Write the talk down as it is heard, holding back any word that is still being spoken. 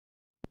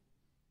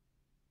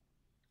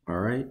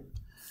Alright,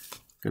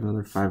 got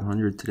another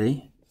 500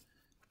 today.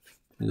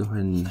 I'm gonna go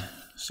ahead and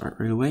start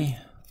right away.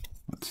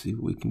 Let's see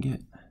what we can get.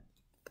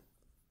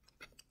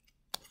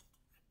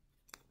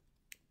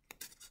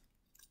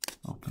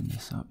 Open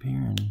this up here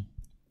and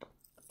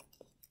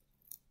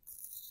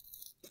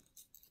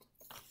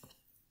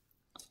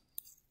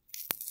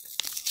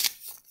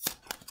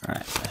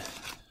alright.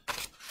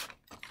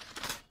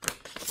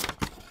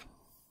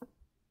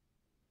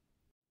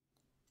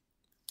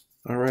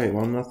 Alright,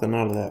 well, nothing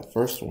out of that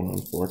first one,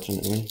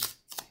 unfortunately.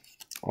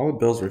 All the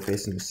bills were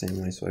facing the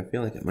same way, so I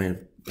feel like it might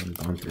have been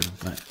gone through.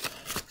 But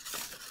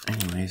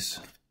anyways,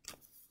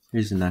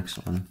 here's the next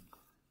one.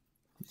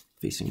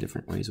 Facing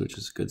different ways, which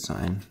is a good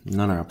sign.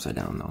 None are upside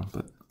down, though,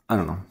 but I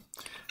don't know.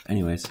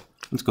 Anyways,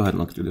 let's go ahead and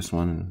look through this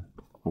one and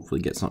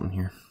hopefully get something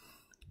here.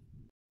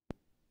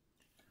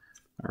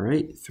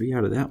 Alright, 3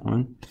 out of that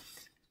one.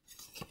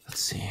 Let's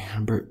see,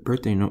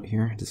 birthday note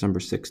here, December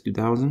 6,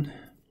 2000.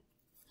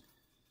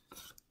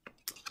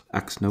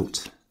 X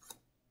note.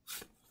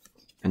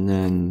 And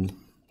then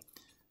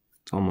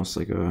it's almost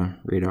like a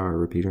radar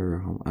repeater,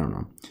 or I don't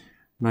know.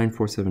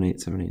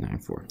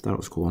 94787894. That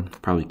was cool.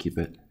 Probably keep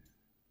it.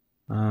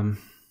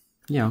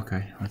 Yeah,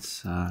 okay.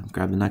 Let's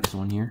grab the next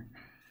one here.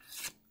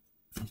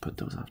 I'll put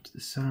those off to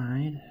the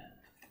side.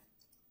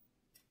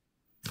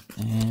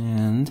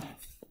 And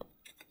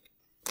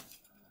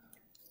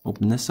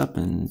open this up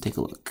and take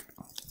a look.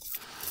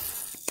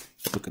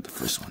 Look at the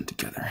first one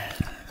together.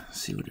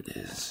 See what it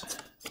is.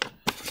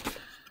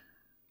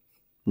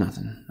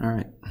 Nothing.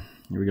 Alright,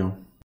 here we go.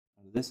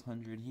 This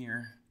 100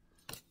 here,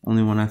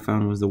 only one I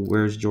found was the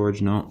Where's George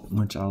note,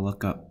 which I'll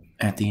look up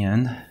at the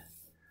end.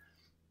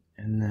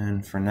 And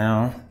then for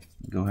now,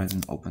 go ahead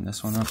and open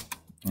this one up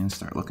and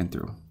start looking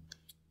through.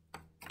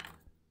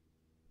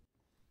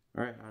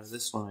 Alright, out of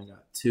this one I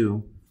got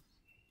 2.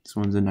 This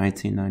one's a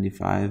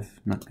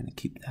 1995. I'm not going to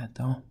keep that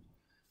though.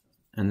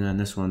 And then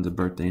this one's a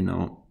birthday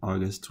note,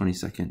 August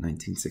 22nd,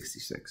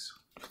 1966.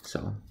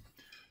 So,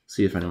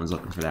 see if anyone's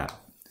looking for that.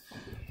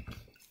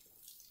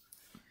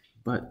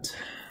 But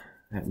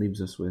that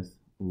leaves us with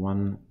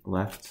one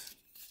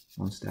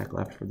stack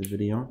left for the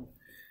video,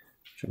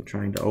 which I'm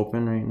trying to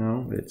open right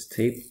now, but it's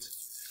taped.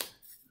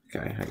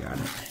 Okay, I got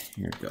it.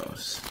 Here it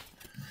goes.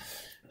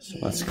 So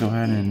let's go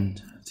ahead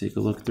and take a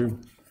look through.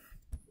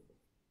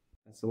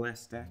 That's the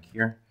last stack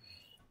here.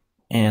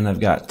 And I've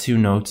got 2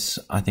 notes.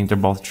 I think they're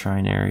both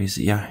trinaries.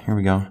 Yeah, here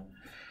we go.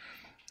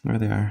 There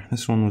they are.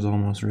 This one was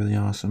almost really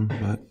awesome,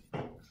 but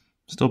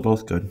still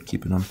both good.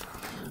 Keeping them.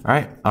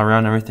 Alright, I'll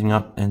round everything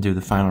up and do the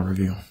final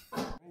review.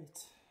 Alright,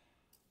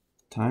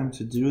 time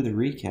to do the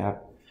recap.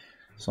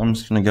 So I'm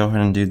just going to go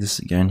ahead and do this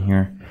again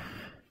here.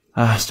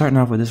 Starting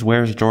off with this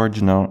Where's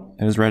George note.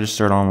 It was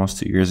registered almost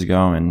 2 years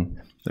ago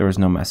and there was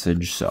no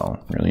message,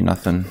 so really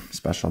nothing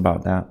special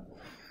about that.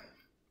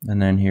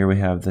 And then here we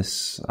have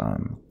this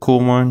cool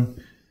one,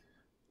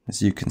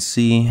 as you can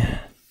see.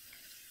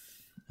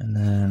 And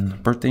then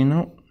birthday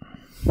note.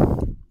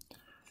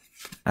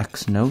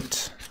 X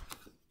note.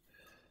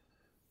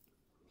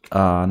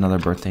 Another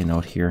birthday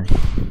note here.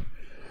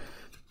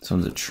 This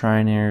one's a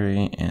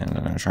trinary and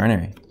another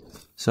trinary.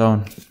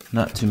 So,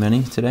 not too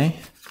many today.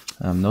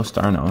 No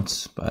star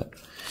notes, but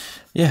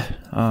yeah,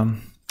 a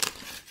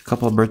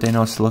couple of birthday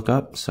notes to look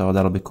up, so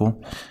that'll be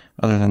cool.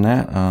 Other than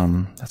that,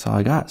 that's all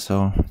I got.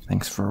 So,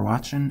 thanks for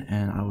watching,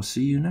 and I will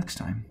see you next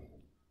time.